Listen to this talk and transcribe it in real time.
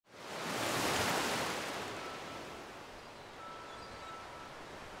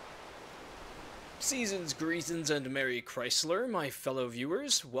Seasons, greasons, and Merry Chrysler, my fellow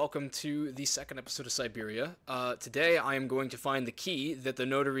viewers. Welcome to the second episode of Syberia. Today I am going to find the key that the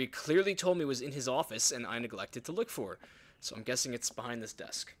notary clearly told me was in his office and I neglected to look for. So I'm guessing it's behind this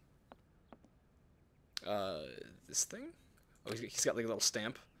desk. This thing? Oh, he's got like a little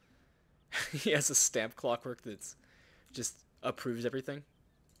stamp. He has a stamp clockwork that's just approves everything.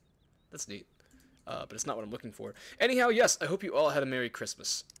 That's neat. But it's not what I'm looking for. Anyhow, yes, I hope you all had a Merry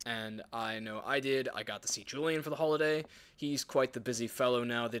Christmas. And I know I did. I got to see Julian for the holiday. He's quite the busy fellow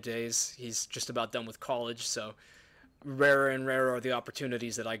nowadays. He's just about done with college, so rarer and rarer are the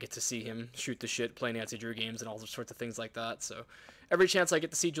opportunities that I get to see him shoot the shit, play Nancy Drew games, and all sorts of things like that. So every chance I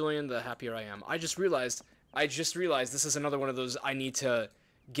get to see Julian, the happier I am. I just realized this is another one of those I need to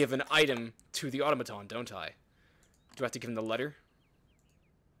give an item to the automaton, don't I? Do I have to give him the letter?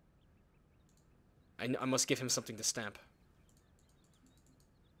 I must give him something to stamp.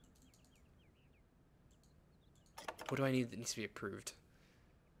 What do I need that needs to be approved?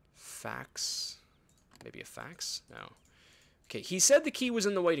 Fax? Maybe a fax? No. Okay, he said the key was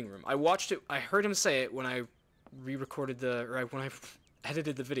in the waiting room. I watched it. I heard him say it when I re-recorded when I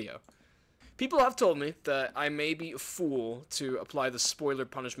edited the video. People have told me that I may be a fool to apply the spoiler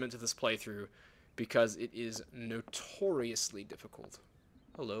punishment to this playthrough because it is notoriously difficult.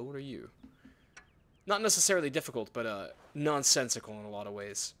 Hello, what are you? Not necessarily difficult, but nonsensical in a lot of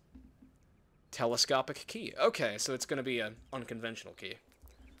ways. Telescopic key. Okay, so it's going to be an unconventional key.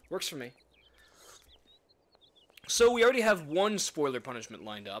 Works for me. So we already have one spoiler punishment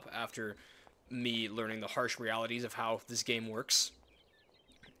lined up after me learning the harsh realities of how this game works.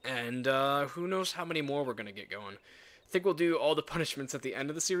 And who knows how many more we're going to get going. I think we'll do all the punishments at the end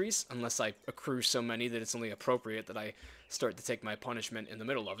of the series, unless I accrue so many that it's only appropriate that I start to take my punishment in the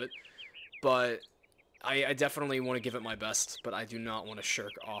middle of it. But I definitely want to give it my best, but I do not want to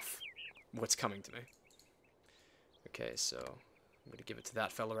shirk off what's coming to me. Okay, so I'm going to give it to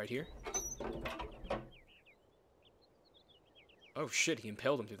that fella right here. Oh shit, he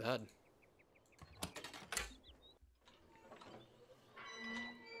impaled him through the head.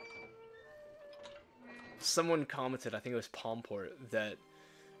 Someone commented, I think it was Pomport, that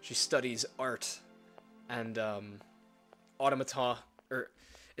she studies art and automata, or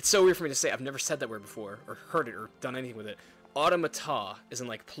it's so weird for me to say, I've never said that word before, or heard it, or done anything with it. Automata, as in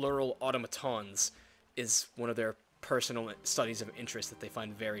like plural automatons, is one of their personal studies of interest that they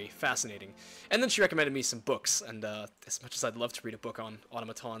find very fascinating. And then she recommended me some books, and as much as I'd love to read a book on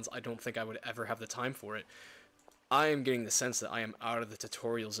automatons, I don't think I would ever have the time for it. I am getting the sense that I am out of the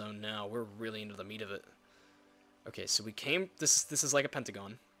tutorial zone now. We're really into the meat of it. Okay, so we came, this is like a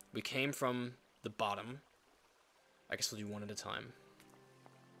pentagon. We came from the bottom. I guess we'll do one at a time.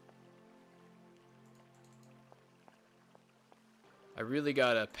 I really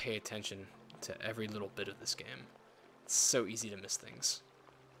gotta pay attention to every little bit of this game. It's so easy to miss things.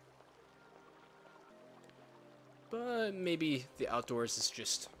 But maybe the outdoors is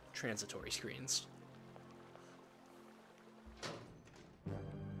just transitory screens.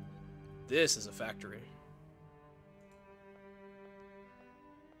 This is a factory.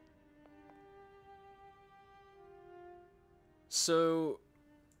 So,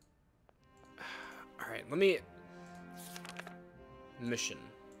 alright, let me... Mission.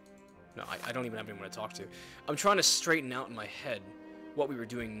 No, I don't even have anyone to talk to. I'm trying to straighten out in my head what we were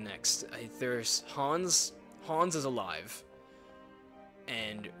doing next. There's Hans. Hans is alive.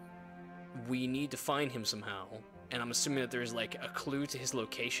 And we need to find him somehow. And I'm assuming that there's like a clue to his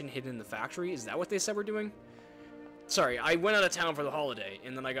location hidden in the factory. Is that what they said we're doing? Sorry, I went out of town for the holiday,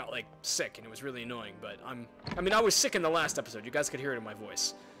 and then I got, like, sick, and it was really annoying, but I mean, I was sick in the last episode. You guys could hear it in my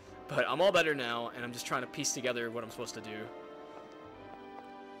voice. But I'm all better now, and I'm just trying to piece together what I'm supposed to do.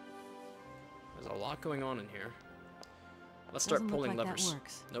 There's a lot going on in here. Let's start pulling levers. That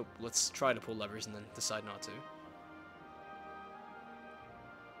works. Nope, let's try to pull levers and then decide not to.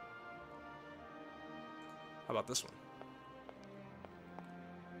 How about this one?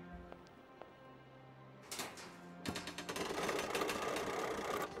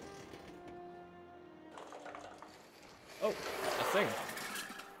 Oh, a thing.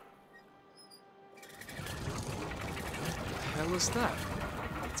 What the hell is that?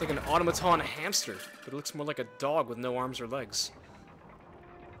 It's like an automaton hamster, but it looks more like a dog with no arms or legs.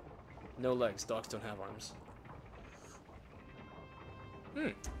 No legs. Dogs don't have arms.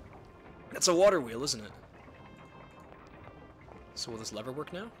 That's a water wheel, isn't it? So will this lever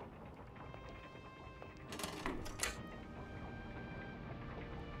work now?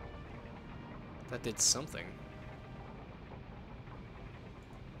 That did something.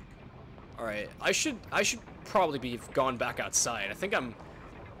 Alright, I should probably be gone back outside. I think I'm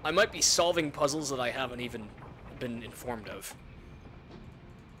I might be solving puzzles that I haven't even been informed of.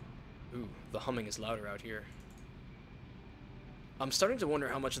 Ooh, the humming is louder out here. I'm starting to wonder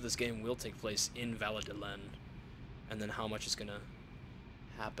how much of this game will take place in Val-de-Len, and then how much is gonna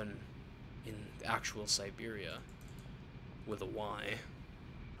happen in the actual Syberia with a Y.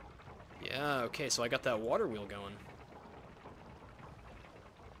 Yeah, okay, so I got that water wheel going.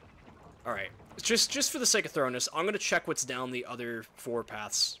 Alright, just for the sake of thoroughness, I'm gonna check what's down the other 4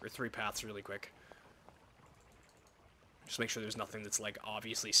 paths, or 3 paths really quick. Just make sure there's nothing that's, like,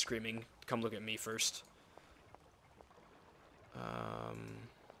 obviously screaming, come look at me first.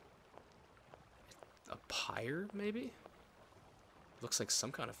 A pyre, maybe? Looks like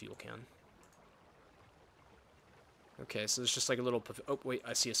some kind of fuel can. Okay, so there's just like a little... Oh, wait,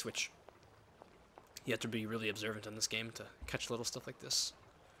 I see a switch. You have to be really observant in this game to catch little stuff like this.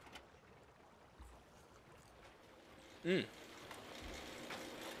 This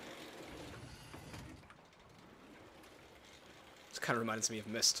kind of reminds me of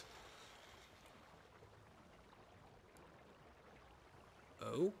Myst.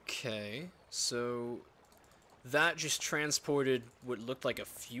 Okay, so that just transported what looked like a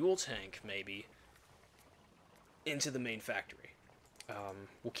fuel tank, maybe, into the main factory.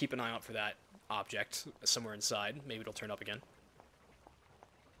 We'll keep an eye out for that object somewhere inside. Maybe it'll turn up again.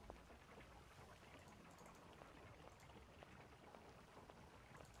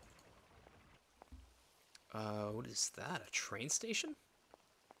 What is that? A train station?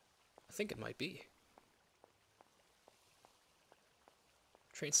 I think it might be.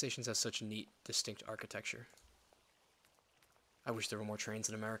 Train stations have such neat, distinct architecture. I wish there were more trains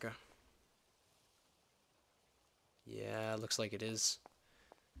in America. Yeah, looks like it is.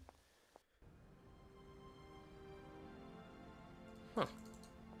 Huh.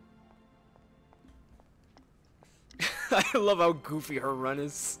 I love how goofy her run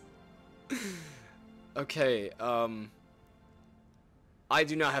is. Okay, I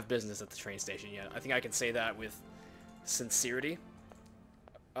do not have business at the train station yet. I think I can say that with sincerity.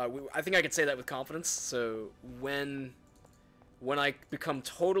 I think I can say that with confidence, so when I become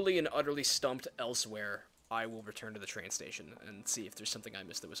totally and utterly stumped elsewhere, I will return to the train station and see if there's something I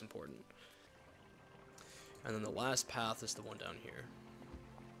missed that was important. And then the last path is the one down here.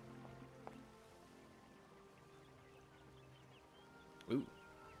 Ooh.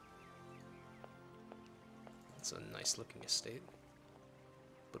 That's a nice looking estate.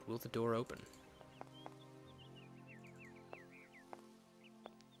 But will the door open?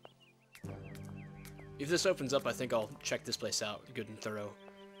 If this opens up, I think I'll check this place out good and thorough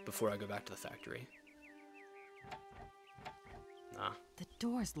before I go back to the factory. Nah. The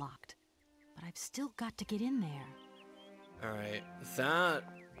door's locked, but I've still got to get in there. Alright, that...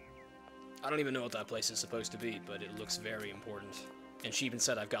 I don't even know what that place is supposed to be, but it looks very important. And she even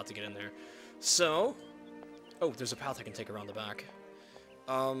said I've got to get in there. So... Oh, there's a path I can take around the back.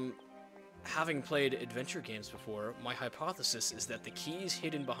 Having played adventure games before, my hypothesis is that the key is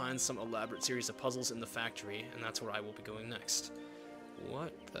hidden behind some elaborate series of puzzles in the factory, and that's where I will be going next.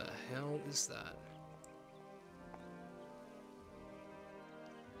 What the hell is that?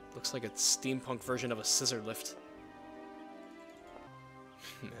 Looks like a steampunk version of a scissor lift.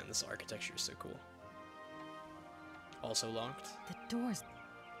 Man, this architecture is so cool. Also locked? The door's...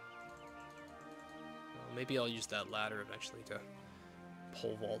 Well, maybe I'll use that ladder eventually to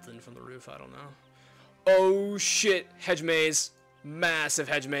pole vault in from the roof, I don't know. Oh shit, hedge maze. Massive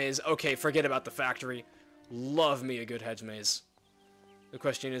hedge maze. Okay, forget about the factory. Love me a good hedge maze. The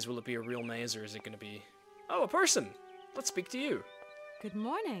question is, will it be a real maze or is it going to be... Oh, a person! Let's speak to you. Good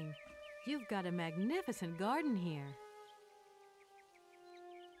morning. You've got a magnificent garden here.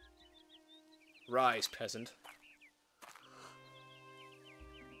 Rise, peasant.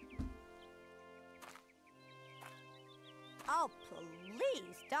 Oh,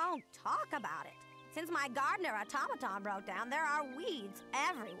 please, don't talk about it. Since my gardener automaton broke down, there are weeds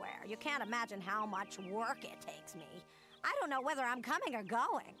everywhere. You can't imagine how much work it takes me. I don't know whether I'm coming or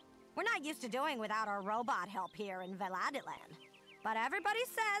going. We're not used to doing without our robot help here in Val-de-Len. But everybody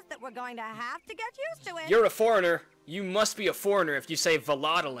says that we're going to have to get used to it. You're a foreigner. You must be a foreigner if you say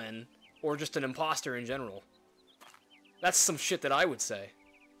Val-de-Len, or just an imposter in general. That's some shit that I would say.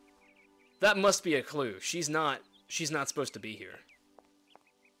 That must be a clue. She's not supposed to be here.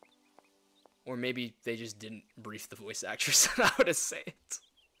 Or maybe they just didn't brief the voice actress on how to say it.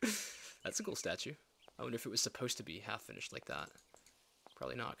 That's a cool statue. I wonder if it was supposed to be half finished like that.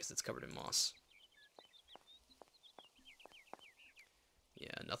 Probably not, because it's covered in moss. Yeah,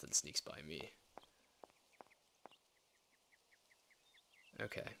 nothing sneaks by me.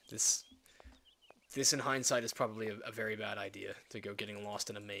 Okay, this This, in hindsight, is probably a very bad idea, to go getting lost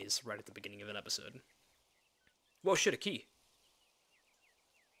in a maze right at the beginning of an episode. Whoa, shit, a key.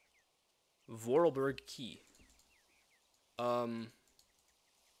 Voralberg key. That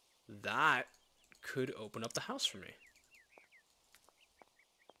could open up the house for me.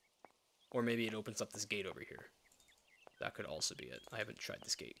 Or maybe it opens up this gate over here. That could also be it. I haven't tried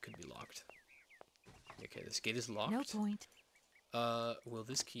this gate. It could be locked. Okay, this gate is locked. No point. Will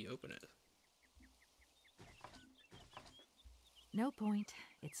this key open it? No point.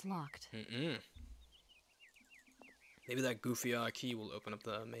 It's locked. Maybe that goofy key will open up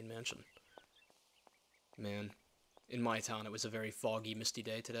the main mansion. Man, in my town it was a very foggy, misty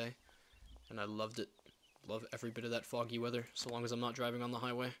day today, and I loved it. Love every bit of that foggy weather, so long as I'm not driving on the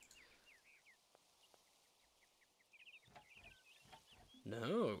highway.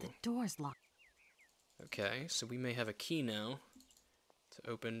 No. The door's locked. Okay, so we may have a key now to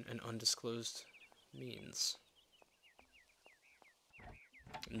open an undisclosed means.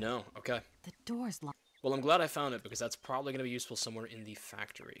 No, okay. The door's locked. Well, I'm glad I found it, because that's probably going to be useful somewhere in the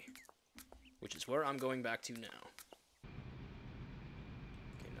factory. Which is where I'm going back to now.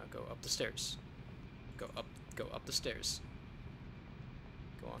 Okay, now go up the stairs. Go up the stairs.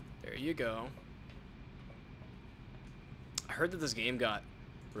 Go on. There you go. I heard that this game got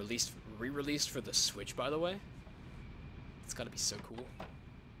re-released for the Switch, by the way. It's gotta be so cool.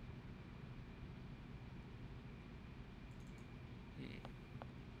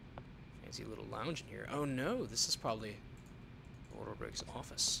 Fancy little lounge in here. Oh no, this is probably Voralberg's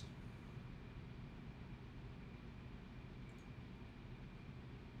office.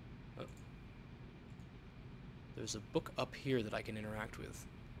 Oh. There's a book up here that I can interact with.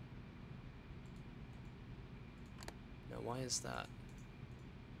 Now, why is that?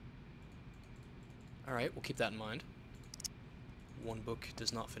 Alright, we'll keep that in mind. One book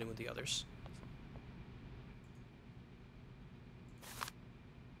does not fit in with the others.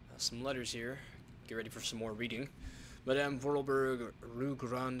 Some letters here. Get ready for some more reading. Madame Voralberg, Rue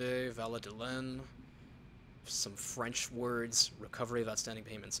Grande, Valle de Laine. Some French words. Recovery of outstanding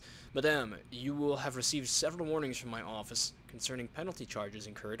payments. Madame, you will have received several warnings from my office concerning penalty charges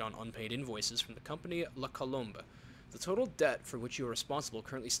incurred on unpaid invoices from the company La Colombe. The total debt for which you are responsible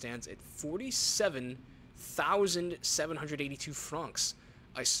currently stands at 47,782 francs.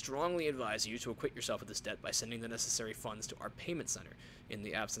 I strongly advise you to acquit yourself of this debt by sending the necessary funds to our payment center. In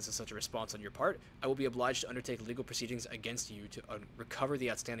the absence of such a response on your part, I will be obliged to undertake legal proceedings against you to recover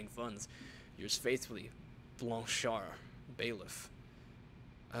the outstanding funds. Yours faithfully, Blanchard, bailiff.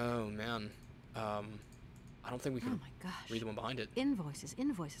 Oh, man. I don't think we can read the one behind it. Invoices,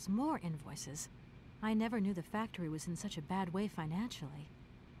 invoices, more invoices. I never knew the factory was in such a bad way financially.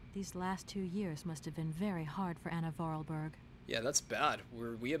 These last 2 years must have been very hard for Anna Voralberg. Yeah, that's bad.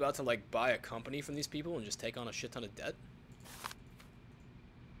 Were we about to, like, buy a company from these people and just take on a shit ton of debt?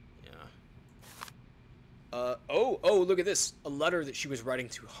 Yeah. Oh, look at this. A letter that she was writing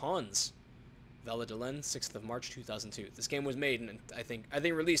to Hans. Valle de Laine, 6th of March, 2002. This game was made, in, I think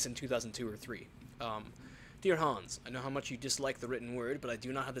released in 2002 or 3. Dear Hans, I know how much you dislike the written word, but I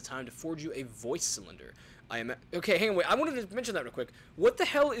do not have the time to forge you a voice cylinder. Okay, hang on, wait, I wanted to mention that real quick. What the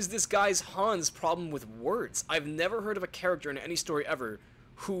hell is this guy's Hans' problem with words? I've never heard of a character in any story ever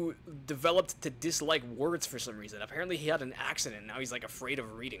who developed to dislike words for some reason. Apparently he had an accident, and now he's, like, afraid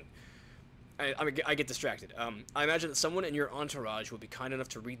of reading. I get distracted. I imagine that someone in your entourage will be kind enough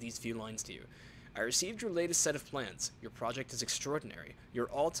to read these few lines to you. I received your latest set of plans. Your project is extraordinary.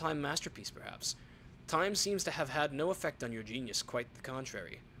 Your all-time masterpiece, perhaps. Time seems to have had no effect on your genius, quite the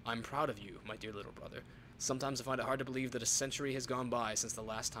contrary. I'm proud of you, my dear little brother. Sometimes I find it hard to believe that a century has gone by since the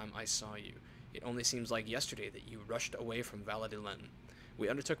last time I saw you. It only seems like yesterday that you rushed away from Valle de Laine. We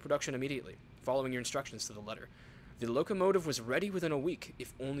undertook production immediately, following your instructions to the letter. The locomotive was ready within a week,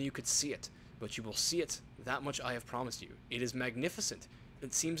 if only you could see it. But you will see it, that much I have promised you. It is magnificent.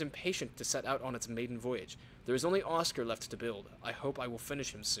 It seems impatient to set out on its maiden voyage. There is only Oscar left to build. I hope I will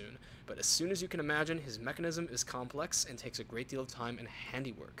finish him soon. But as soon as you can imagine, his mechanism is complex and takes a great deal of time and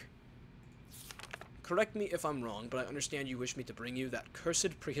handiwork. Correct me if I'm wrong, but I understand you wish me to bring you that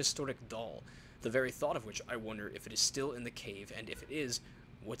cursed prehistoric doll, the very thought of which I wonder if it is still in the cave, and if it is,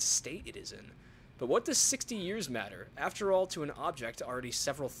 what state it is in. But what does 60 years matter, after all, to an object already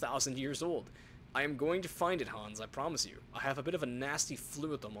several thousand years old? I am going to find it, Hans, I promise you. I have a bit of a nasty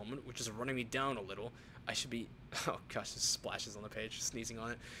flu at the moment, which is running me down a little. I should be... Oh gosh, this splashes on the page, sneezing on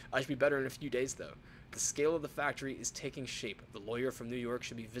it. I should be better in a few days, though. The scale of the factory is taking shape. The lawyer from New York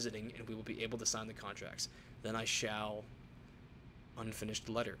should be visiting, and we will be able to sign the contracts. Then I shall... Unfinished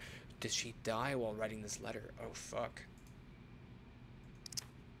letter. Did she die while writing this letter? Oh, fuck.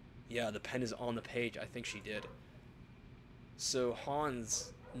 Yeah, the pen is on the page. I think she did. So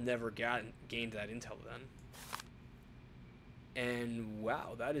Hans never gained that intel then. And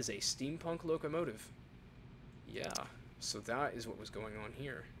wow, that is a steampunk locomotive. Yeah, so that is what was going on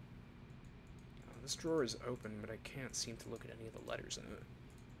here. This drawer is open, but I can't seem to look at any of the letters in it.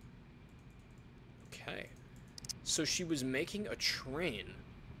 Okay. So she was making a train.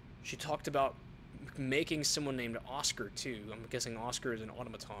 She talked about making someone named Oscar, too. I'm guessing Oscar is an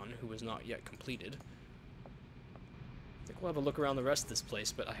automaton who was not yet completed. I think we'll have a look around the rest of this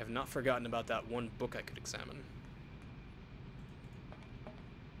place, but I have not forgotten about that one book I could examine.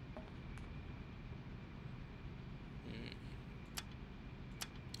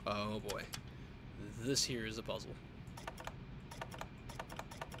 Oh boy. This here is a puzzle.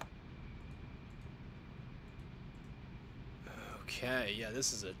 Okay, yeah,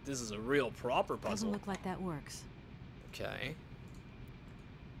 this is a real proper puzzle. Doesn't look like that works. Okay.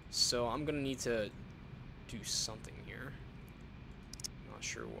 So I'm gonna need to do something here. Not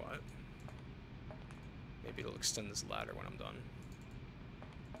sure what. Maybe it'll extend this ladder when I'm done.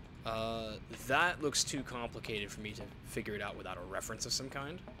 That looks too complicated for me to figure it out without a reference of some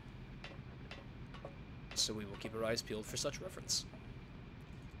kind. So we will keep our eyes peeled for such reference.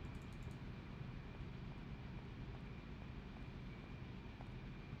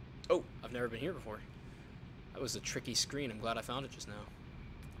 Oh, I've never been here before. That was a tricky screen. I'm glad I found it just now.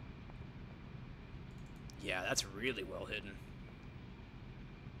 Yeah, that's really well hidden.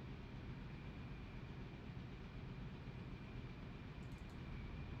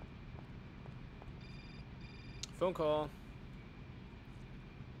 Phone call.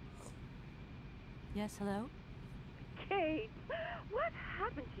 Yes, hello? Kate, what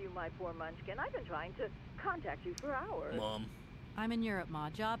happened to you, my poor munchkin? I've been trying to contact you for hours. Mom. I'm in Europe, Ma.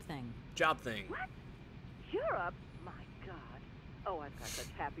 Job thing. Job thing. What? Europe? My God. Oh, I've got such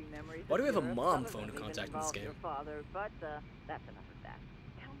happy memories. Why do we have a Europe. mom Some of phone them to even contact in this involved game? Your father, but that's enough of that.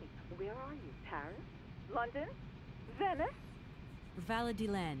 Tell me, where are you? Paris? London? Venice?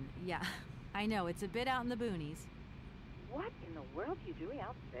 Valladolid. Yeah, I know. It's a bit out in the boonies. What in the world are you doing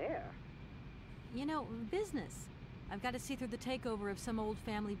out there? You know, business. I've got to see through the takeover of some old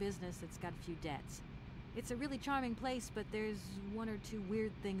family business that's got a few debts. It's a really charming place, but there's one or two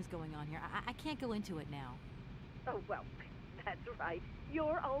weird things going on here. I can't go into it now. Oh, well, that's right.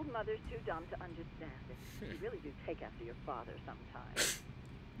 Your old mother's too dumb to understand it. You really do take after your father sometimes.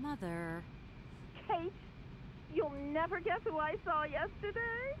 Mother. Kate, you'll never guess who I saw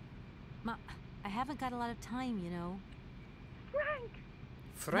yesterday? Ma, I haven't got a lot of time, you know. Frank!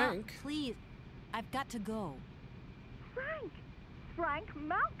 Frank? Ma, please. I've got to go. Frank! Frank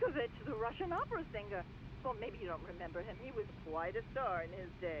Malkovich, the Russian opera singer. Well, maybe you don't remember him. He was quite a star in his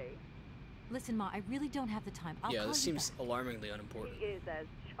day. Listen, Ma, I really don't have the time. I'll Yeah, call this you seems back. alarmingly unimportant. He is as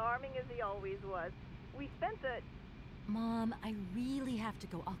charming as he always was. We spent the... Mom, I really have to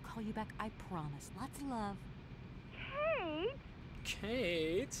go. I'll call you back, I promise. Lots of love. Kate!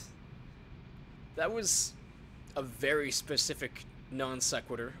 Kate? That was a very specific non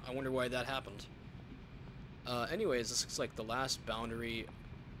sequitur. I wonder why that happened. Anyways, this looks like the last boundary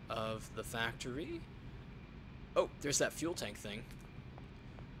of the factory. Oh, there's that fuel tank thing.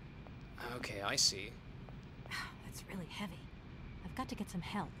 Okay, I see. That's really heavy. I've got to get some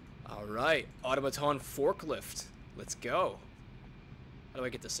help. Alright, automaton forklift. Let's go. How do I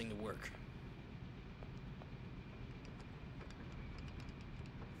get this thing to work?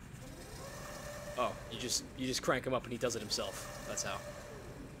 Oh, you just crank him up and he does it himself. That's how.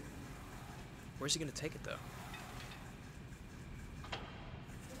 Where's he gonna take it though?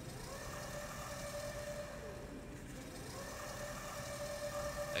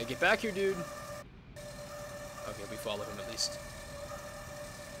 Hey, get back here, dude. Okay, we follow him at least.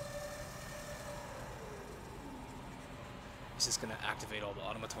 He's just gonna activate all the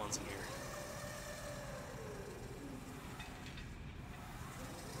automatons in here.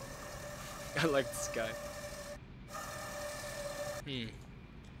 I like this guy.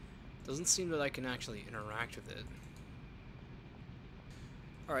 Doesn't seem that I can actually interact with it.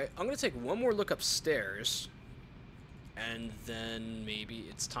 Alright, I'm gonna take one more look upstairs. And then maybe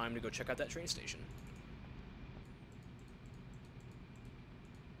it's time to go check out that train station.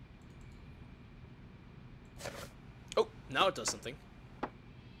 Oh, now it does something.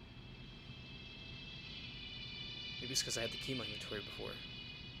 Maybe it's because I had the key in my inventory before.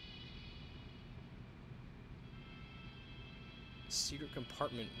 Secret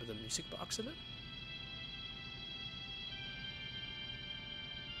compartment with a music box in it?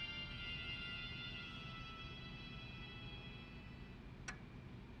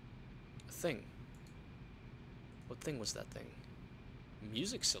 A thing. What thing was that thing?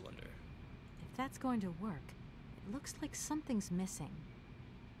 Music cylinder. If that's going to work, it looks like something's missing.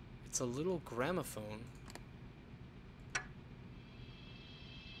 It's a little gramophone.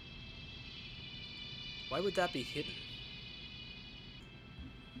 Why would that be hidden?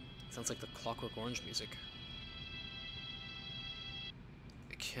 Sounds like the Clockwork Orange music.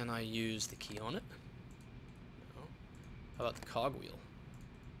 Can I use the key on it? No. How about the cogwheel?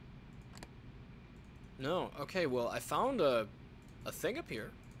 No. Okay, well, I found a thing up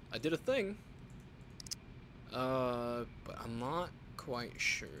here. I did a thing. But I'm not quite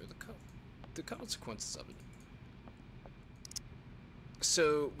sure the consequences of it.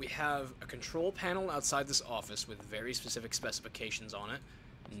 So, we have a control panel outside this office with very specific specifications on it.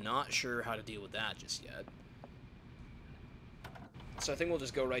 Not sure how to deal with that just yet. So I think we'll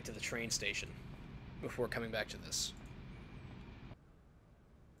just go right to the train station before coming back to this.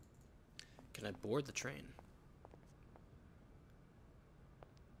 Can I board the train?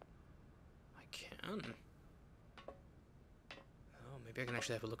 I can. Oh, maybe I can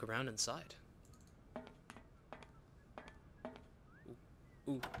actually have a look around inside.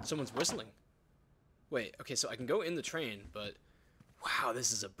 Ooh, someone's whistling. Wait, okay, so I can go in the train, but... Wow,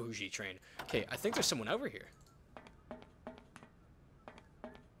 this is a bougie train. Okay, I think there's someone over here.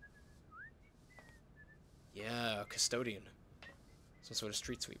 Yeah, a custodian. Some sort of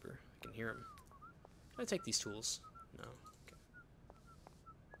street sweeper. I can hear him. Can I take these tools? No. Okay.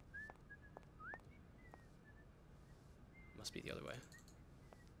 Must be the other way.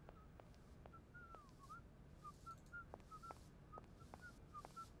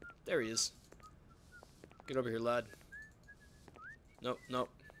 There he is. Get over here, lad. Nope, nope.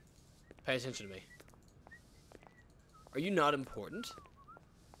 Pay attention to me. Are you not important?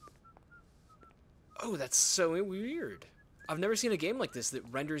 Oh, that's so weird. I've never seen a game like this that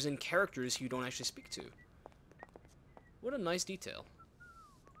renders in characters you don't actually speak to. What a nice detail.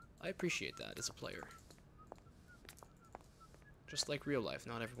 I appreciate that as a player. Just like real life,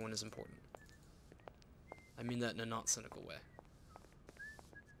 not everyone is important. I mean that in a not cynical way.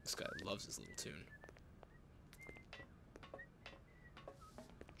 This guy loves his little tune.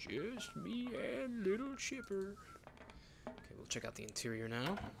 Just me and little Chipper. Okay, we'll check out the interior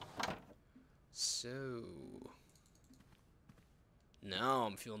now. So... now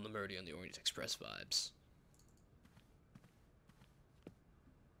I'm feeling the Murdy on the Orient Express vibes.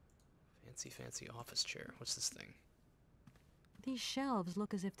 Fancy office chair. What's this thing? These shelves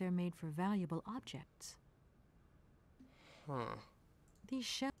look as if they're made for valuable objects. Huh. These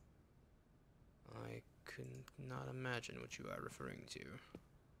shelves... I could not imagine what you are referring to.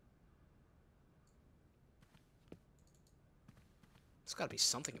 There's gotta be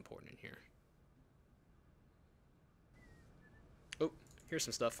something important in here. Oh, here's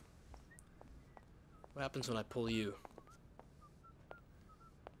some stuff. What happens when I pull you?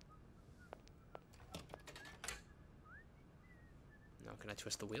 Now, can I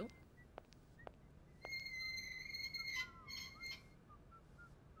twist the wheel?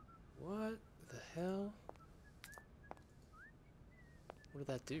 What the hell? What did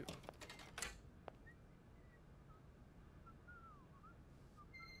that do?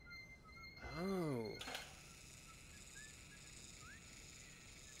 Oh.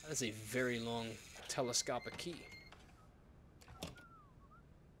 That is a very long telescopic key.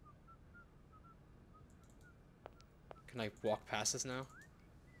 Can I walk past this now?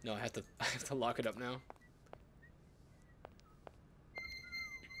 No, I have to lock it up now.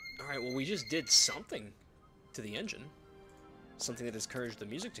 Alright, well we just did something to the engine. Something that has encouraged the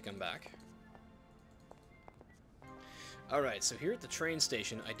music to come back. Alright, so here at the train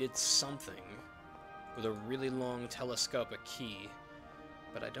station I did something with a really long telescopic key,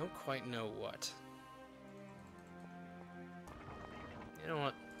 but I don't quite know what. You know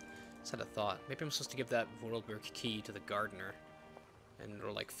what? Just had a thought. Maybe I'm supposed to give that Voralberg key to the gardener, and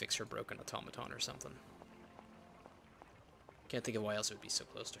it'll like fix her broken automaton or something. Can't think of why else it would be so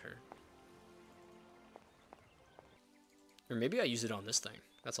close to her. Or maybe I use it on this thing.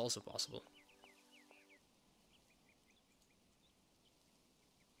 That's also possible.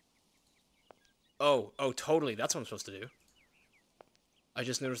 Oh, totally. That's what I'm supposed to do. I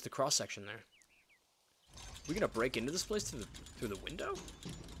just noticed the cross section there. We gonna break into this place through the window?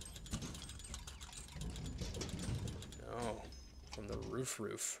 No, from the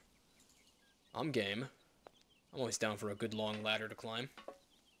roof. I'm game. I'm always down for a good long ladder to climb.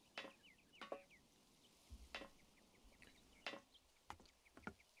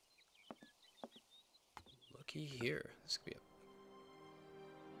 Looky here. This could be a...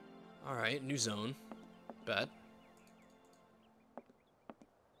 Alright, new zone. Bad.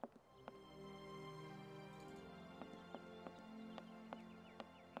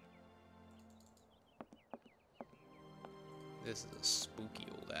 This is a spooky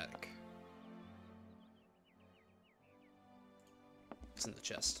old attic. It's in the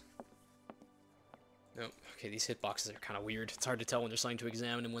chest. No, okay, these hitboxes are kind of weird. It's hard to tell when there's something to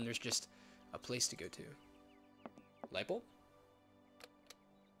examine and when there's just a place to go to. Light bulb?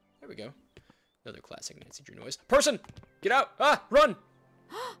 There we go. Another classic Nancy Drew noise. Person! Get out! Ah! Run!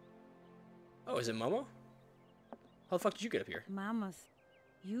 Oh, is it Momo? How the fuck did you get up here? Mammoth.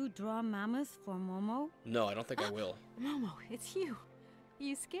 You draw mammoth for Momo? No, I don't think I will. Momo, it's you.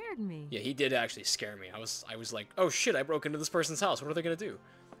 You scared me. Yeah, he did actually scare me. I was like, oh shit, I broke into this person's house. What are they gonna do?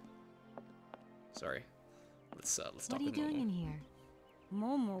 Sorry. Let's talk with Momo. What are you doing in here?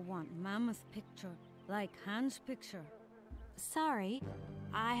 Momo want mammoth picture, like Hans picture. Sorry,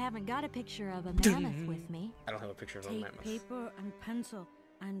 I haven't got a picture of a mammoth with me. I don't have a picture of a Take mammoth. paper and pencil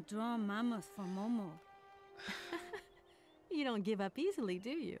and draw mammoth for Momo. You don't give up easily, do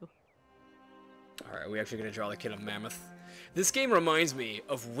you? Alright, are we actually gonna draw the kid a mammoth? This game reminds me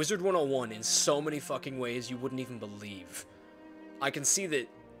of Wizard 101 in so many fucking ways you wouldn't even believe. I can see that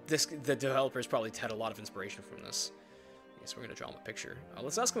the developers probably had a lot of inspiration from this. I guess we're gonna draw him a picture.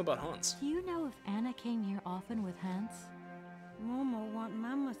 Let's ask him about Hans. Do you know if Anna came here often with Hans? Momo want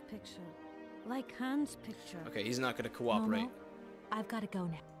mammoth picture, like Hans picture. Okay, he's not gonna cooperate Momo, I've got to go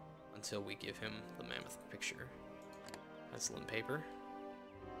now. until we give him the mammoth picture. Pencil and paper.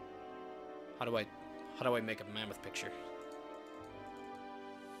 How do I make a mammoth picture?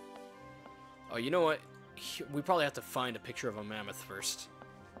 Oh, you know what? We probably have to find a picture of a mammoth first.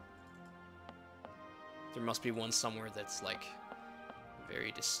 There must be one somewhere that's like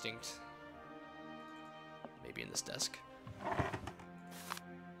very distinct. Maybe in this desk.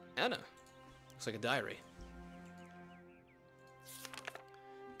 Anna. Looks like a diary.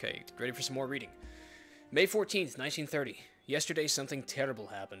 Okay, ready for some more reading. May 14th, 1930. Yesterday something terrible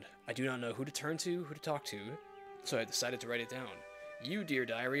happened. I do not know who to turn to, who to talk to, so I decided to write it down. You, dear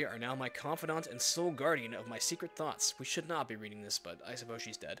diary, are now my confidant and sole guardian of my secret thoughts. We should not be reading this, but I suppose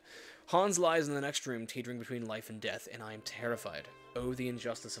she's dead. Hans lies in the next room, teetering between life and death, and I am terrified. Oh, the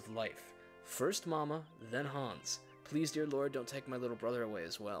injustice of life. First Mama, then Hans. Please, dear Lord, don't take my little brother away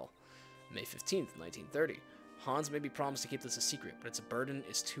as well. May 15th, 1930. Hans may be promised to keep this a secret, but its burden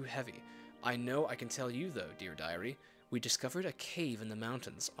is too heavy. I know I can tell you, though, dear diary. We discovered a cave in the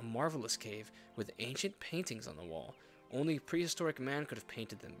mountains, a marvelous cave, with ancient paintings on the wall. Only prehistoric man could have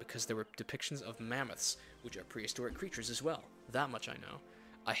painted them, because there were depictions of mammoths, which are prehistoric creatures as well. That much I know.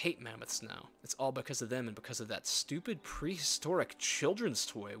 I hate mammoths now. It's all because of them and because of that stupid prehistoric children's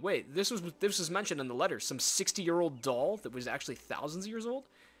toy. Wait, this was mentioned in the letter. Some 60-year-old doll that was actually thousands of years old?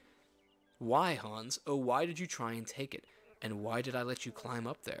 Why, Hans? Oh, why did you try and take it? And why did I let you climb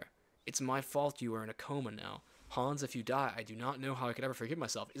up there? It's my fault you are in a coma now. Hans, if you die, I do not know how I could ever forgive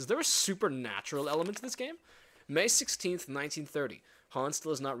myself. Is there a supernatural element to this game? May 16th, 1930. Hans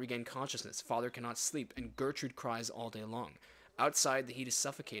still has not regained consciousness. Father cannot sleep, and Gertrude cries all day long. Outside, the heat is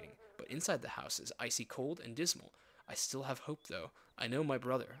suffocating, but inside the house is icy cold and dismal. I still have hope, though. I know my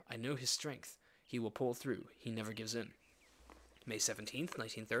brother. I know his strength. He will pull through. He never gives in. May 17th,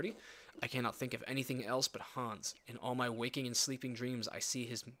 1930. I cannot think of anything else but Hans. In all my waking and sleeping dreams, I see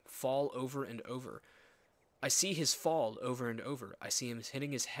his fall over and over. I see his fall over and over. I see him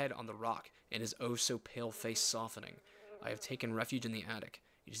hitting his head on the rock, and his oh-so-pale face softening. I have taken refuge in the attic.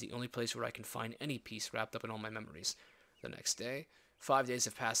 It is the only place where I can find any peace wrapped up in all my memories. The next day, 5 days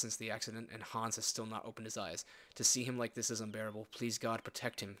have passed since the accident, and Hans has still not opened his eyes. To see him like this is unbearable. Please, God,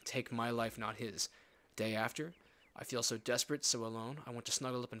 protect him. Take my life, not his. Day after, I feel so desperate, so alone. I want to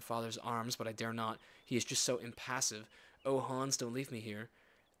snuggle up in Father's arms, but I dare not. He is just so impassive. Oh, Hans, don't leave me here.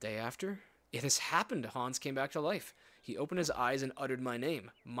 Day after, it has happened. Hans came back to life. He opened his eyes and uttered my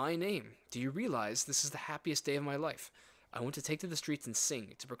name. My name. Do you realize this is the happiest day of my life? I want to take to the streets and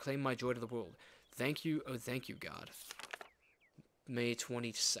sing, to proclaim my joy to the world. Thank you, oh thank you, God. May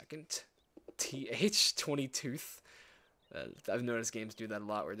 22nd. TH 22th. I've noticed games do that a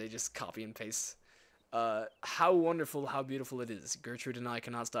lot, where they just copy and paste. How wonderful, how beautiful it is. Gertrude and I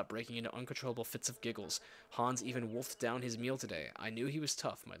cannot stop breaking into uncontrollable fits of giggles. Hans even wolfed down his meal today. I knew he was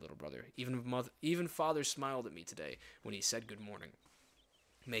tough, my little brother. Even Father smiled at me today when he said good morning.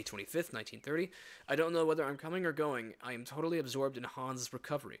 May 25th, 1930. I don't know whether I'm coming or going. I am totally absorbed in Hans's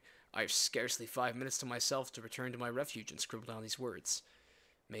recovery. I have scarcely 5 minutes to myself to return to my refuge and scribble down these words.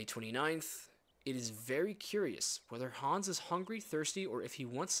 May 29th. It is very curious. Whether Hans is hungry, thirsty, or if he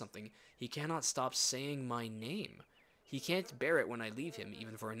wants something, he cannot stop saying my name. He can't bear it when I leave him,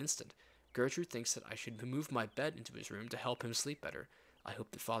 even for an instant. Gertrude thinks that I should move my bed into his room to help him sleep better. I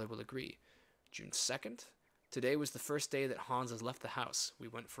hope that Father will agree. June 2nd. Today was the first day that Hans has left the house. We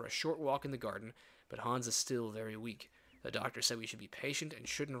went for a short walk in the garden, but Hans is still very weak. The doctor said we should be patient and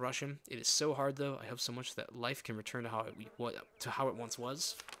shouldn't rush him. It is so hard, though. I hope so much that life can return to how it once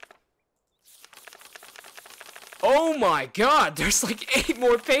was. Oh my god, there's like 8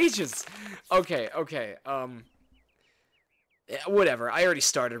 more pages! Okay, whatever, I already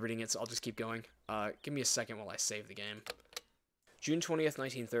started reading it, so I'll just keep going. Give me a second while I save the game. June 20th,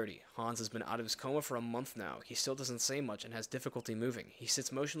 1930. Hans has been out of his coma for a month now. He still doesn't say much and has difficulty moving. He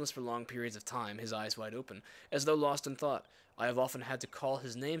sits motionless for long periods of time, his eyes wide open, as though lost in thought. I have often had to call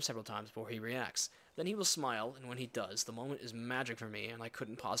his name several times before he reacts. Then he will smile, and when he does, the moment is magic for me, and I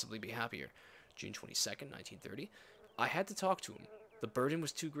couldn't possibly be happier. June 22nd, 1930. I had to talk to him. The burden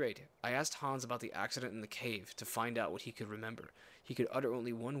was too great. I asked Hans about the accident in the cave to find out what he could remember. He could utter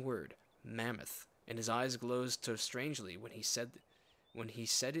only one word, mammoth, and his eyes glowed so strangely when he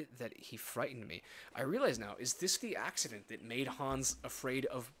said it that he frightened me. I realize now, is this the accident that made Hans afraid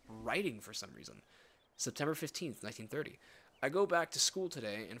of writing for some reason? September 15th, 1930. I go back to school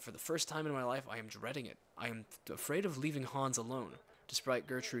today, and for the first time in my life, I am dreading it. I am afraid of leaving Hans alone. Despite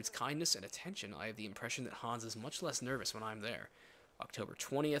Gertrude's kindness and attention, I have the impression that Hans is much less nervous when I'm there. October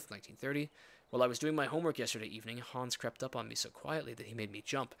 20th, 1930. While I was doing my homework yesterday evening, Hans crept up on me so quietly that he made me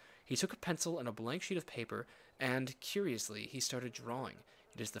jump. He took a pencil and a blank sheet of paper, and, curiously, he started drawing.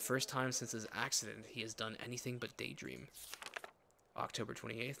 It is the first time since his accident he has done anything but daydream. October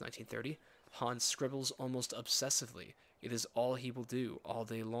 28th, 1930. Hans scribbles almost obsessively. It is all he will do, all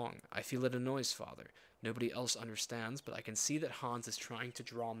day long. I feel it annoys Father. Nobody else understands, but I can see that Hans is trying to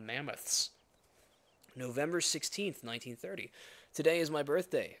draw mammoths. November 16th, 1930. Today is my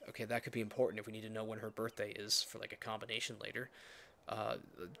birthday. Okay, that could be important if we need to know when her birthday is for like a combination later.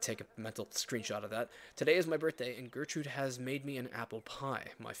 Take a mental screenshot of that. Today is my birthday, and Gertrude has made me an apple pie,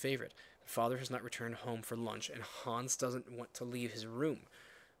 my favorite. Father has not returned home for lunch, and Hans doesn't want to leave his room.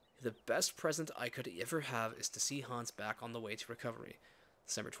 The best present I could ever have is to see Hans back on the way to recovery.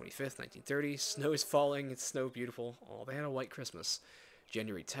 December 25th, 1930. Snow is falling. It's snow beautiful. Oh, they had a white Christmas.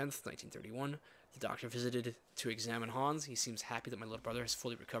 January 10th, 1931. The doctor visited to examine Hans. He seems happy that my little brother has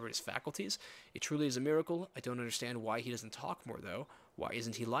fully recovered his faculties. It truly is a miracle. I don't understand why he doesn't talk more, though. Why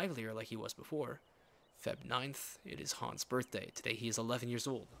isn't he livelier like he was before? Feb 9th. It is Hans' birthday. Today he is 11 years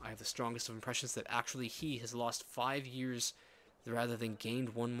old. I have the strongest of impressions that actually he has lost 5 years rather than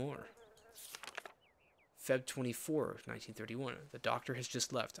gained 1 more. Feb 24, 1931. The doctor has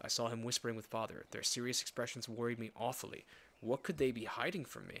just left. I saw him whispering with Father. Their serious expressions worried me awfully. What could they be hiding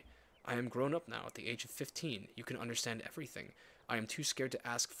from me? I am grown up now, at the age of 15. You can understand everything. I am too scared to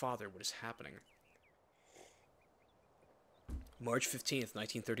ask Father what is happening. March 15th,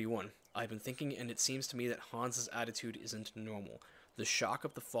 1931. I've been thinking, and it seems to me that Hans's attitude isn't normal. The shock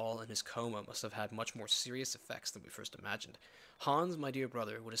of the fall and his coma must have had much more serious effects than we first imagined. Hans, my dear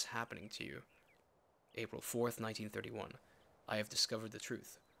brother, what is happening to you? April 4th, 1931. I have discovered the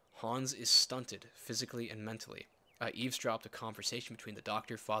truth. Hans is stunted, physically and mentally. I eavesdropped a conversation between the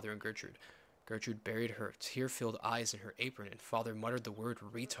doctor, Father, and Gertrude. Gertrude buried her tear-filled eyes in her apron, and Father muttered the word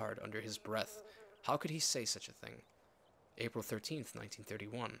retard under his breath. How could he say such a thing? April 13th,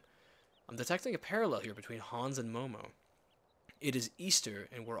 1931. I'm detecting a parallel here between Hans and Momo. It is Easter,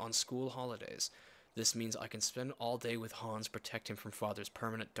 and we're on school holidays. This means I can spend all day with Hans, protect him from Father's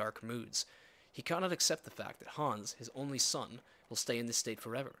permanent dark moods. He cannot accept the fact that Hans, his only son, will stay in this state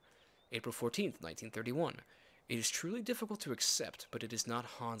forever. April 14th, 1931. It is truly difficult to accept, but it is not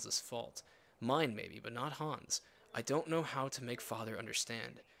Hans's fault. Mine, maybe, but not Hans. I don't know how to make Father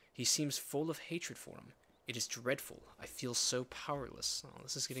understand. He seems full of hatred for him. It is dreadful. I feel so powerless. Oh,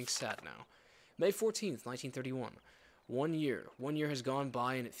 this is getting sad now. May 14th, 1931. 1 year. 1 year has gone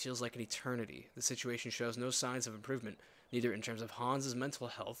by, and it feels like an eternity. The situation shows no signs of improvement, neither in terms of Hans's mental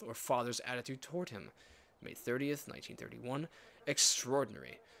health or Father's attitude toward him. May 30th, 1931.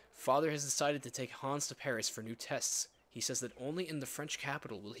 Extraordinary. Father has decided to take Hans to Paris for new tests. He says that only in the French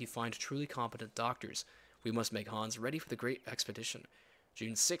capital will he find truly competent doctors. We must make Hans ready for the great expedition.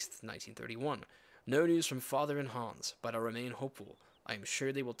 June 6th, 1931. No news from Father and Hans, but I remain hopeful. I am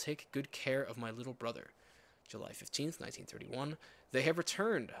sure they will take good care of my little brother. July 15th, 1931. They have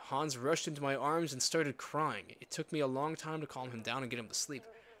returned. Hans rushed into my arms and started crying. It took me a long time to calm him down and get him to sleep.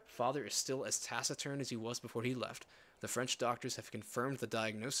 Father is still as taciturn as he was before he left. The French doctors have confirmed the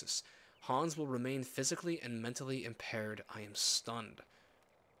diagnosis. Hans will remain physically and mentally impaired. I am stunned.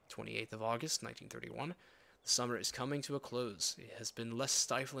 28th of August, 1931. The summer is coming to a close. It has been less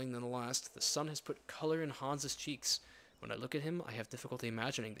stifling than the last. The sun has put color in Hans's cheeks. When I look at him, I have difficulty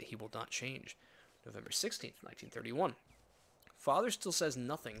imagining that he will not change. November 16th, 1931. Father still says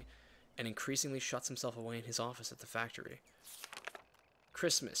nothing and increasingly shuts himself away in his office at the factory.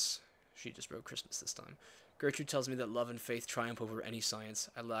 Christmas. She just wrote Christmas this time. Gertrude tells me that love and faith triumph over any science.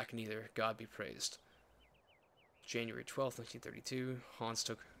 I lack neither. God be praised. January 12th, 1932.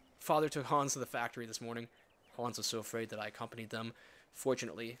 Father took Hans to the factory this morning. Hans was so afraid that I accompanied them.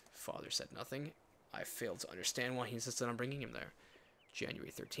 Fortunately, Father said nothing. I failed to understand why he insisted on bringing him there.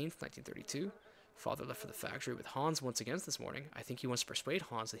 January 13th, 1932. Father left for the factory with Hans once again this morning. I think he wants to persuade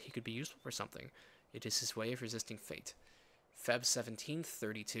Hans that he could be useful for something. It is his way of resisting fate. Feb 17th,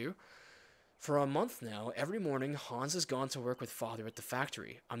 32. For a month now, every morning, Hans has gone to work with Father at the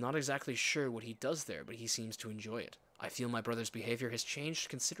factory. I'm not exactly sure what he does there, but he seems to enjoy it. I feel my brother's behavior has changed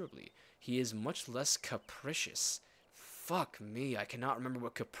considerably. He is much less capricious. Fuck me, I cannot remember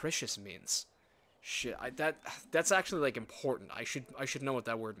what capricious means. Shit, that's actually, like, important. I should know what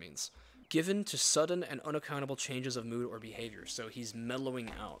that word means. Given to sudden and unaccountable changes of mood or behavior, so he's mellowing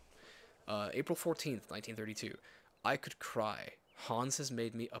out. April 14th, 1932. I could cry. Hans has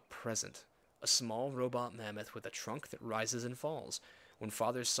made me a present. A small robot mammoth with a trunk that rises and falls. When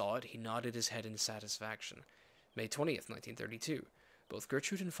Father saw it, he nodded his head in satisfaction. May 20th, 1932. Both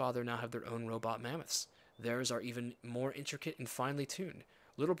Gertrude and Father now have their own robot mammoths. Theirs are even more intricate and finely tuned.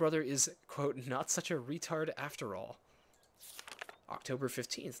 Little brother is, quote, not such a retard after all. October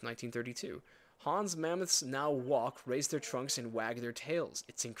 15th, 1932. Hans' mammoths now walk, raise their trunks, and wag their tails.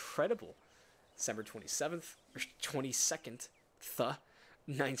 It's incredible. December 22nd,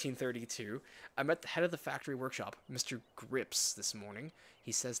 1932. I met the head of the factory workshop, Mr. Grips, this morning.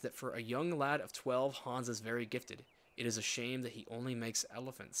 He says that for a young lad of 12, Hans is very gifted. It is a shame that he only makes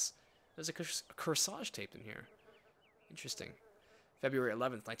elephants. There's a corsage taped in here. Interesting. February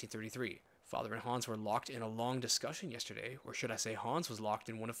 11th, 1933. Father and Hans were locked in a long discussion yesterday, or should I say Hans was locked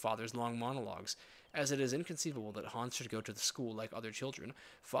in one of Father's long monologues. As it is inconceivable that Hans should go to the school like other children,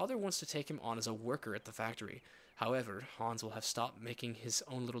 Father wants to take him on as a worker at the factory. However, Hans will have stopped making his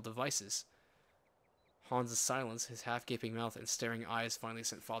own little devices. Hans' silence, his half-gaping mouth, and staring eyes finally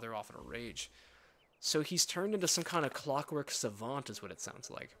sent Father off in a rage. So he's turned into some kind of clockwork savant is what it sounds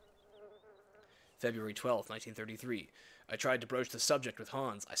like. February 12th, 1933. I tried to broach the subject with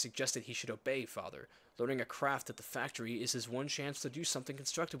Hans. I suggested he should obey Father. Learning a craft at the factory is his one chance to do something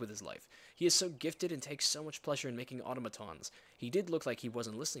constructive with his life. He is so gifted and takes so much pleasure in making automatons. He did look like he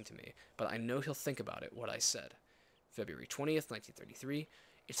wasn't listening to me, but I know he'll think about it, what I said. February 20th, 1933.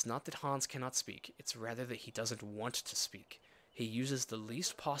 It's not that Hans cannot speak, it's rather that he doesn't want to speak. He uses the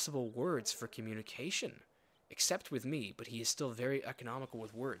least possible words for communication. Except with me, but he is still very economical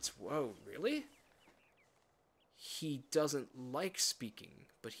with words. Whoa, really? He doesn't like speaking,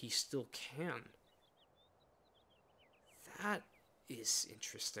 but he still can. That is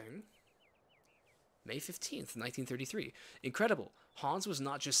interesting. May 15th, 1933. Incredible. Hans was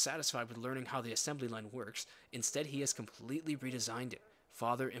not just satisfied with learning how the assembly line works, instead he has completely redesigned it.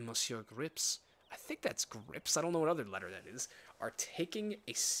 Father and Monsieur Grips, I think that's Grips, I don't know what other letter that is, are taking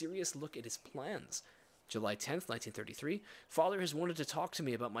a serious look at his plans. July 10th, 1933. Father has wanted to talk to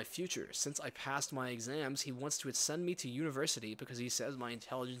me about my future. Since I passed my exams, he wants to send me to university because he says my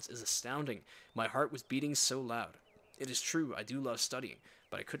intelligence is astounding. My heart was beating so loud. It is true, I do love studying,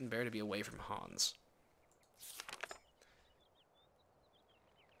 but I couldn't bear to be away from Hans.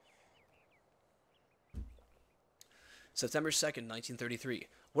 September 2nd, 1933.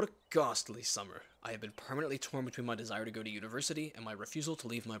 What a ghastly summer. I have been permanently torn between my desire to go to university and my refusal to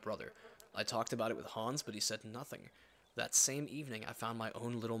leave my brother. I talked about it with Hans, but he said nothing. That same evening, I found my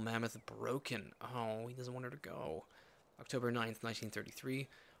own little mammoth broken. Oh, he doesn't want her to go. October 9th, 1933.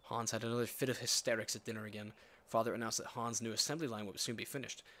 Hans had another fit of hysterics at dinner again. Father announced that Hans' new assembly line would soon be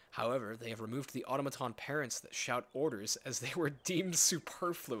finished. However, they have removed the automaton parents that shout orders as they were deemed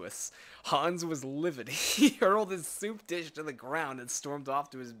superfluous. Hans was livid. He hurled his soup dish to the ground and stormed off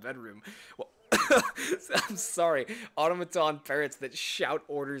to his bedroom. Well, I'm sorry. Automaton parrots that shout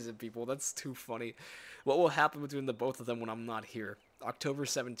orders at people. That's too funny. What will happen between the both of them when I'm not here? October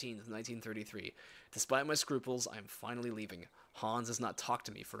 17th, 1933. Despite my scruples, I am finally leaving. Hans has not talked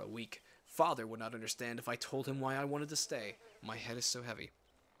to me for a week. Father would not understand if I told him why I wanted to stay. My head is so heavy.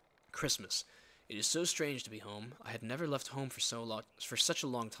 Christmas. It is so strange to be home. I had never left home for such a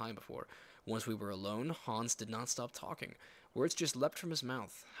long time before. Once we were alone, Hans did not stop talking. Words just leapt from his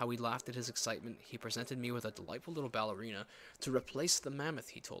mouth. How he laughed at his excitement. He presented me with a delightful little ballerina to replace the mammoth,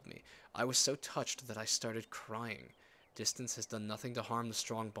 he told me. I was so touched that I started crying. Distance has done nothing to harm the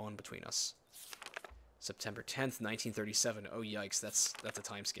strong bond between us. September 10th, 1937. Oh, yikes, that's a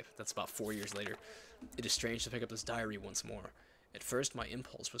time skip. That's about 4 years later. It is strange to pick up this diary once more. At first, my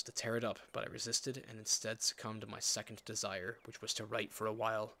impulse was to tear it up, but I resisted and instead succumbed to my second desire, which was to write for a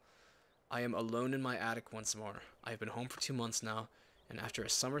while. I am alone in my attic once more. I have been home for 2 months now, and after a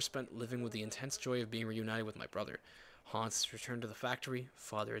summer spent living with the intense joy of being reunited with my brother. Hans has returned to the factory,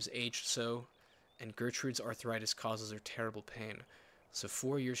 father has aged so, and Gertrude's arthritis causes her terrible pain. So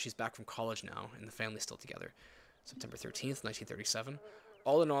 4 years she's back from college now, and the family's still together. September 13th, 1937.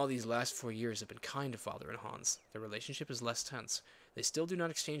 All in all, these last 4 years have been kind to father and Hans. Their relationship is less tense. They still do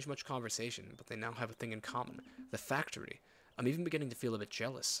not exchange much conversation, but they now have a thing in common. The factory. I'm even beginning to feel a bit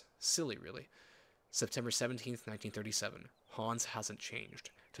jealous. Silly, really. September 17th, 1937. Hans hasn't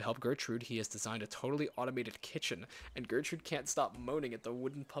changed. To help Gertrude, he has designed a totally automated kitchen, and Gertrude can't stop moaning at the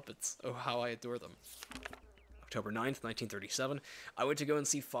wooden puppets. Oh, how I adore them. October 9th, 1937. I went to go and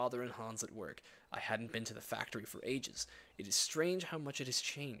see father and Hans at work. I hadn't been to the factory for ages. It is strange how much it has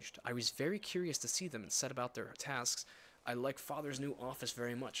changed. I was very curious to see them and set about their tasks. I like father's new office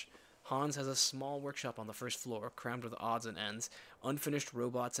very much. Hans has a small workshop on the first floor, crammed with odds and ends, unfinished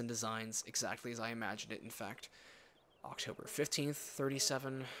robots and designs, exactly as I imagined it, in fact. October 15th,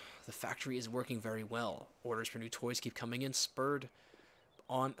 37. The factory is working very well. Orders for new toys keep coming in, spurred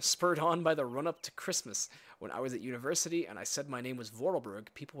on by the run-up to Christmas. When I was at university and I said my name was Voralberg,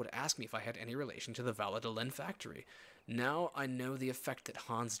 people would ask me if I had any relation to the Val-de-Len factory. Now I know the effect that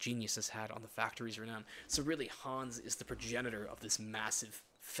Hans' genius has had on the factory's renown. So really, Hans is the progenitor of this massive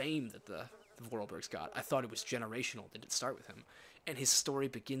fame that the Vorarlbergs got. I thought it was generational. Did it start with him? And his story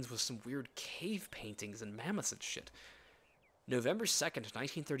begins with some weird cave paintings and mammoths and shit. November 2nd,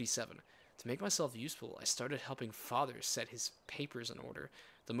 1937. To make myself useful, I started helping father set his papers in order.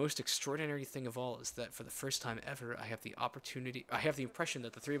 The most extraordinary thing of all is that for the first time ever, I have the impression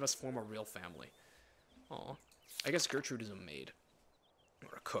that the three of us form a real family. Aw. I guess Gertrude is a maid.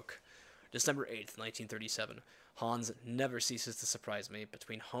 Or a cook. December 8th, 1937. Hans never ceases to surprise me.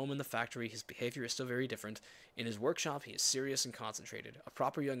 Between home and the factory, his behavior is still very different. In his workshop, he is serious and concentrated. A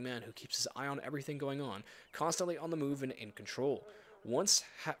proper young man who keeps his eye on everything going on, constantly on the move and in control.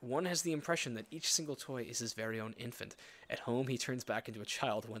 One has the impression that each single toy is his very own infant. At home, he turns back into a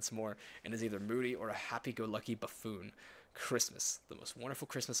child once more, and is either moody or a happy-go-lucky buffoon. Christmas. The most wonderful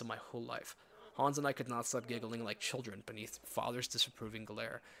Christmas of my whole life. Hans and I could not stop giggling like children beneath father's disapproving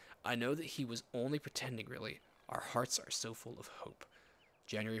glare. I know that he was only pretending, really. Our hearts are so full of hope.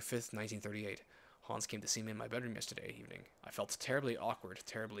 January 5th, 1938. Hans came to see me in my bedroom yesterday evening. I felt terribly awkward,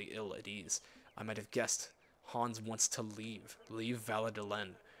 terribly ill at ease. I might have guessed. Hans wants to leave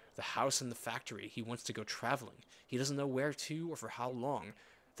Val-de-Len. The house and the factory. He wants to go traveling. He doesn't know where to or for how long.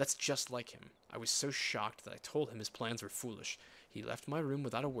 That's just like him. I was so shocked that I told him his plans were foolish. He left my room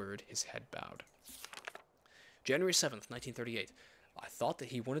without a word, his head bowed. January 7th, 1938. I thought that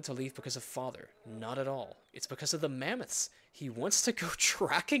he wanted to leave because of father. Not at all. It's because of the mammoths. He wants to go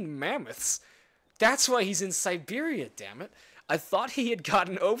tracking mammoths. That's why he's in Syberia, damn it. I thought he had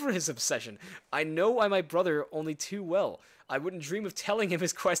gotten over his obsession. I know why my brother only too well. I wouldn't dream of telling him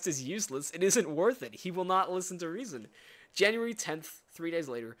his quest is useless. It isn't worth it. He will not listen to reason. January 10th, 3 days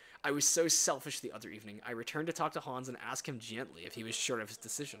later, I was so selfish the other evening. I returned to talk to Hans and ask him gently if he was sure of his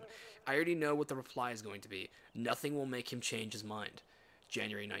decision. I already know what the reply is going to be. Nothing will make him change his mind.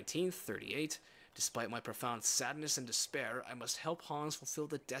 January 19th, 38. Despite my profound sadness and despair, I must help Hans fulfill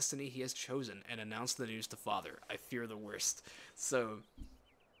the destiny he has chosen and announce the news to father. I fear the worst. So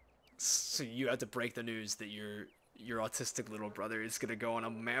you had to break the news that your autistic little brother is going to go on a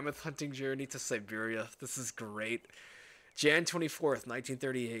mammoth hunting journey to Syberia. This is great. Jan 24th,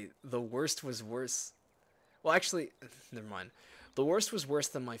 1938. The worst was worse. Well, actually, never mind. The worst was worse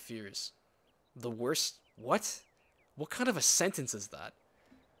than my fears. The worst... What? What kind of a sentence is that?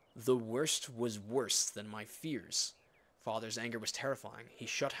 The worst was worse than my fears. Father's anger was terrifying. He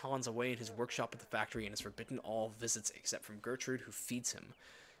shut Hans away in his workshop at the factory and has forbidden all visits except from Gertrude, who feeds him.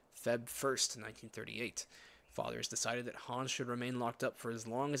 Feb 1st, 1938. Father has decided that Hans should remain locked up for as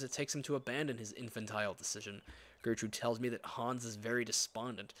long as it takes him to abandon his infantile decision. Gertrude tells me that Hans is very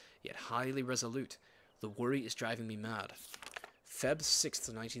despondent, yet highly resolute. The worry is driving me mad. Feb 6th,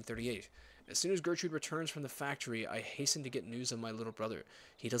 1938. As soon as Gertrude returns from the factory, I hasten to get news of my little brother.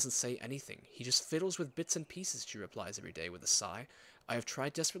 He doesn't say anything. He just fiddles with bits and pieces, she replies every day with a sigh. I have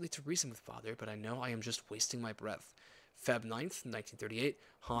tried desperately to reason with father, but I know I am just wasting my breath. Feb 9th, 1938.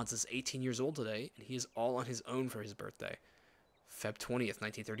 Hans is 18 years old today, and he is all on his own for his birthday. Feb 20th,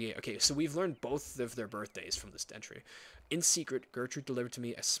 1938. Okay, so we've learned both of their birthdays from this entry. In secret, Gertrude delivered to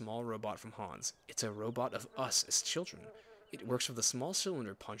me a small robot from Hans. It's a robot of us as children. It works with a small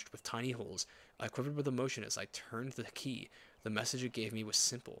cylinder punched with tiny holes. I quivered with emotion as I turned the key. The message it gave me was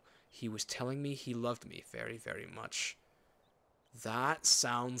simple. He was telling me he loved me very, very much. That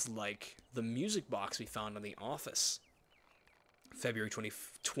sounds like the music box we found in the office. February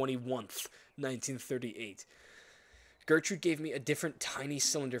 21st, 1938. Gertrude gave me a different tiny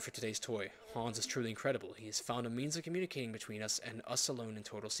cylinder for today's toy. Hans is truly incredible. He has found a means of communicating between us and us alone in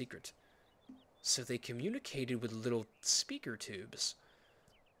total secret. So they communicated with little speaker tubes.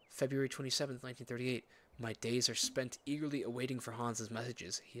 February 27th, 1938. My days are spent eagerly awaiting for Hans's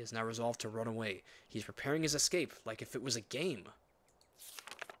messages. He has now resolved to run away. He is preparing his escape, like if it was a game.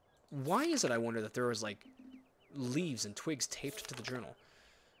 Why is it, I wonder, that there was, like, leaves and twigs taped to the journal?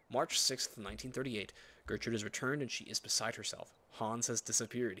 March 6th, 1938. Gertrude has returned and she is beside herself. Hans has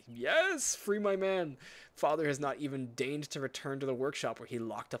disappeared. Yes! Free my man! Father has not even deigned to return to the workshop where he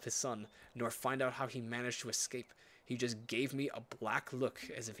locked up his son, nor find out how he managed to escape. He just gave me a black look,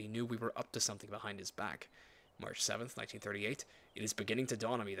 as if he knew we were up to something behind his back. March 7th, 1938. It is beginning to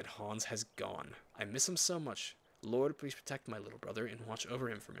dawn on me that Hans has gone. I miss him so much. Lord, please protect my little brother and watch over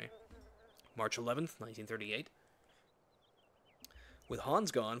him for me. March 11th, 1938. With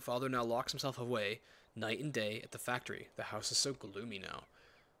Hans gone, Father now locks himself away, night and day, at the factory. The house is so gloomy now.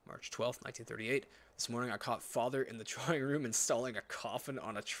 March 12th, 1938. This morning I caught Father in the drawing room installing a coffin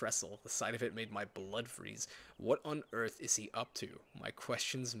on a trestle. The sight of it made my blood freeze. What on earth is he up to? My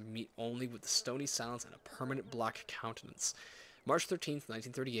questions meet only with the stony silence and a permanent black countenance. March 13th,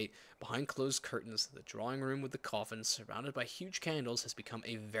 1938. Behind closed curtains, the drawing room with the coffin, surrounded by huge candles, has become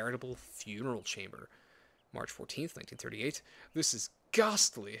a veritable funeral chamber. March 14th, 1938. This is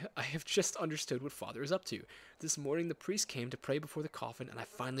ghastly. I have just understood what Father is up to. This morning the priest came to pray before the coffin, and I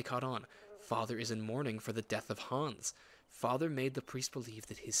finally caught on. Father is in mourning for the death of Hans. Father made the priest believe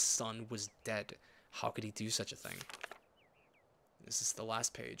that his son was dead. How could he do such a thing? This is the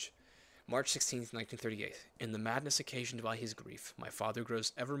last page. March 16th, 1938. In the madness occasioned by his grief, my father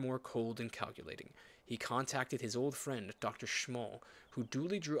grows ever more cold and calculating. He contacted his old friend, Dr. Schmoll, who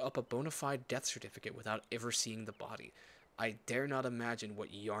duly drew up a bona fide death certificate without ever seeing the body. I dare not imagine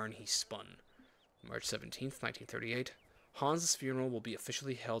what yarn he spun. March 17th, 1938. Hans's funeral will be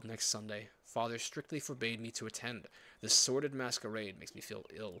officially held next Sunday. Father strictly forbade me to attend. This sordid masquerade makes me feel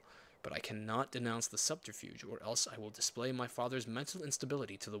ill, but I cannot denounce the subterfuge, or else I will display my father's mental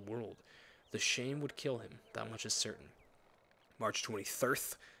instability to the world. The shame would kill him, that much is certain. March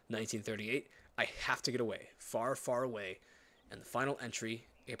 23rd, 1938. I have to get away, far, far away. And the final entry,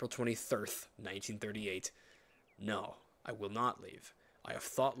 April 23rd, 1938. No, I will not leave. I have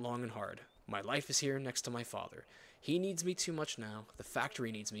thought long and hard. My life is here next to my father. He needs me too much now. The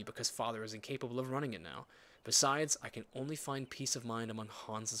factory needs me because Father is incapable of running it now. Besides, I can only find peace of mind among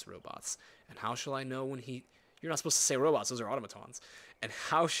Hans's robots. And how shall I know when he... You're not supposed to say robots, those are automatons. And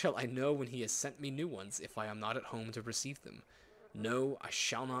how shall I know when he has sent me new ones if I am not at home to receive them? No, I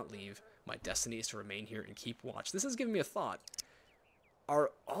shall not leave. My destiny is to remain here and keep watch. This has given me a thought.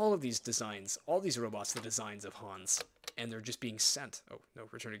 Are all of these designs, all these robots, the designs of Hans? And they're just being sent. Oh, no,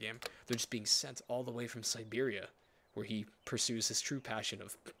 return to game. They're just being sent all the way from Syberia, where he pursues his true passion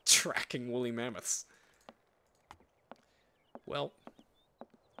of tracking woolly mammoths. Well,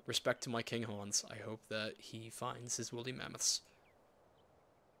 respect to my King Hans. I hope that he finds his woolly mammoths.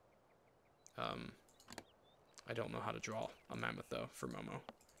 I don't know how to draw a mammoth, though, for Momo.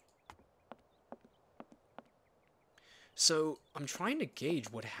 So, I'm trying to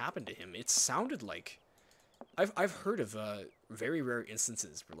gauge what happened to him. It sounded like... I've heard of very rare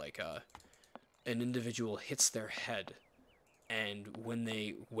instances where, like, an individual hits their head, and when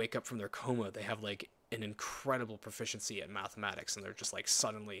they wake up from their coma, they have, like, an incredible proficiency at mathematics, and they're just, like,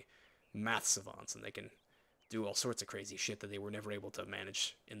 suddenly math savants, and they can do all sorts of crazy shit that they were never able to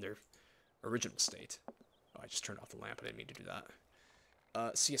manage in their original state. Oh, I just turned off the lamp. I didn't mean to do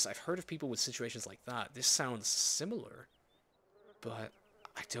that. So yes, I've heard of people with situations like that. This sounds similar, but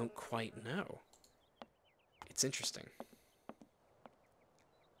I don't quite know. It's interesting.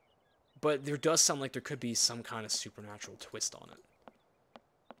 But there does sound like there could be some kind of supernatural twist on it.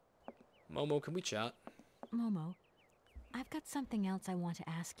 Momo, can we chat? Momo, I've got something else I want to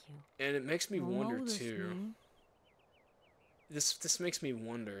ask you. And it makes me wonder, Momo, too. This makes me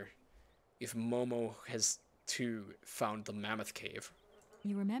wonder if Momo has, too, found the Mammoth Cave.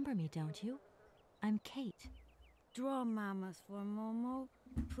 You remember me, don't you? I'm Kate. Draw mammoth for Momo,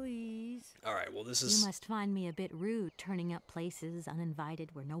 please. Alright, well this is... You must find me a bit rude, turning up places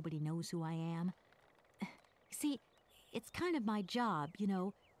uninvited where nobody knows who I am. See, it's kind of my job, you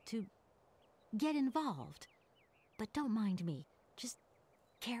know, to get involved. But don't mind me. Just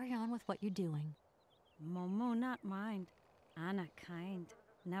carry on with what you're doing. Momo not mind. Anna kind.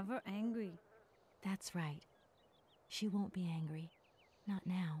 Never angry. That's right. She won't be angry. Not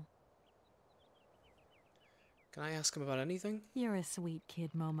now. Can I ask him about anything? You're a sweet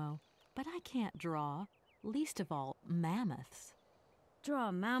kid, Momo. But I can't draw. Least of all, mammoths.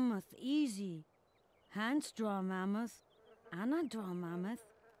 Draw mammoth easy. Hans draw mammoth. Anna draw mammoth.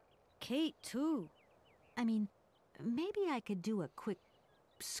 Kate, too. I mean, maybe I could do a quick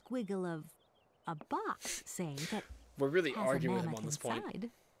squiggle of a box, say, that We're really has arguing a with him mammoth on this point. inside.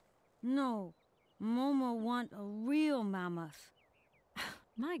 No, Momo want a real mammoth.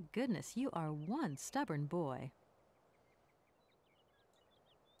 My goodness, you are one stubborn boy.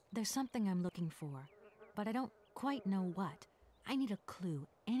 There's something I'm looking for, but I don't quite know what. I need a clue,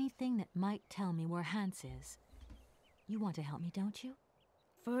 anything that might tell me where Hans is. You want to help me, don't you?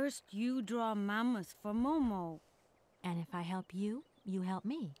 First, you draw mammoth for Momo. And if I help you, you help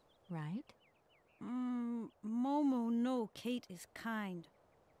me, right? Momo know Kate is kind.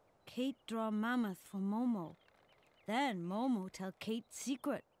 Kate draw mammoth for Momo. Then Momo tell Kate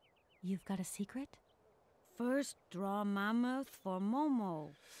secret. You've got a secret? First, draw mammoth for Momo.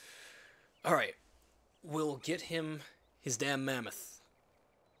 Alright. We'll get him his damn mammoth.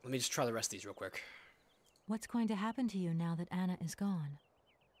 Let me just try the rest of these real quick. What's going to happen to you now that Anna is gone?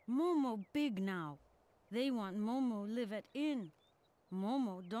 Momo big now. They want Momo live at inn.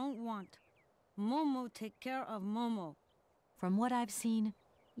 Momo don't want. Momo take care of Momo. From what I've seen,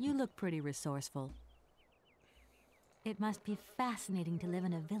 you look pretty resourceful. It must be fascinating to live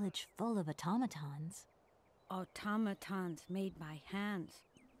in a village full of automatons. Automatons made by hands.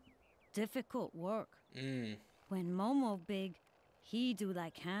 Difficult work. Mm. When Momo big, he do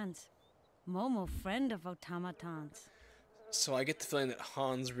like hands. Momo friend of automatons. So I get the feeling that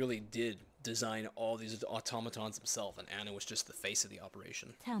Hans really did design all these automatons himself, and Anna was just the face of the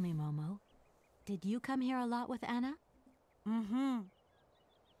operation. Tell me, Momo, did you come here a lot with Anna? Mm-hmm.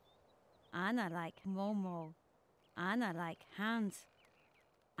 Anna like Momo. Anna like Hans.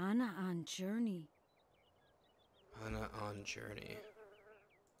 Anna on journey. Anna on journey.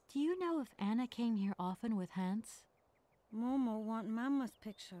 Do you know if Anna came here often with Hans? Momo want Mama's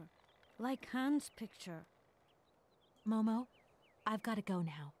picture. Like Hans' picture. Momo, I've got to go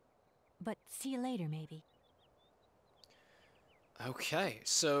now. But see you later, maybe. Okay,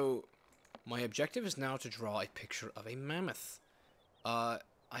 so my objective is now to draw a picture of a mammoth.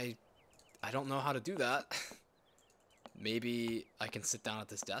 I don't know how to do that. Maybe I can sit down at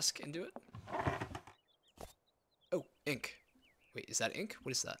this desk and do it? Oh, ink. Wait, is that ink?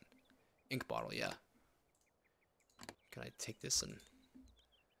 What is that? Ink bottle, yeah. Can I take this and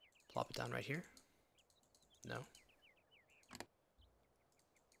plop it down right here? No?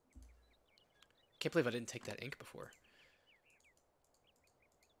 Can't believe I didn't take that ink before.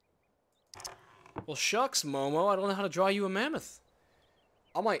 Well, shucks, Momo. I don't know how to draw you a mammoth.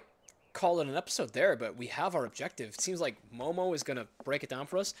 I might call it an episode there, but we have our objective. It seems like Momo is going to break it down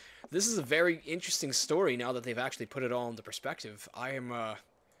for us. This is a very interesting story now that they've actually put it all into perspective. I am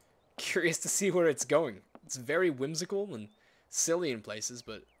curious to see where it's going. It's very whimsical and silly in places,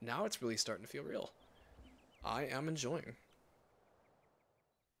 but now it's really starting to feel real. I am enjoying.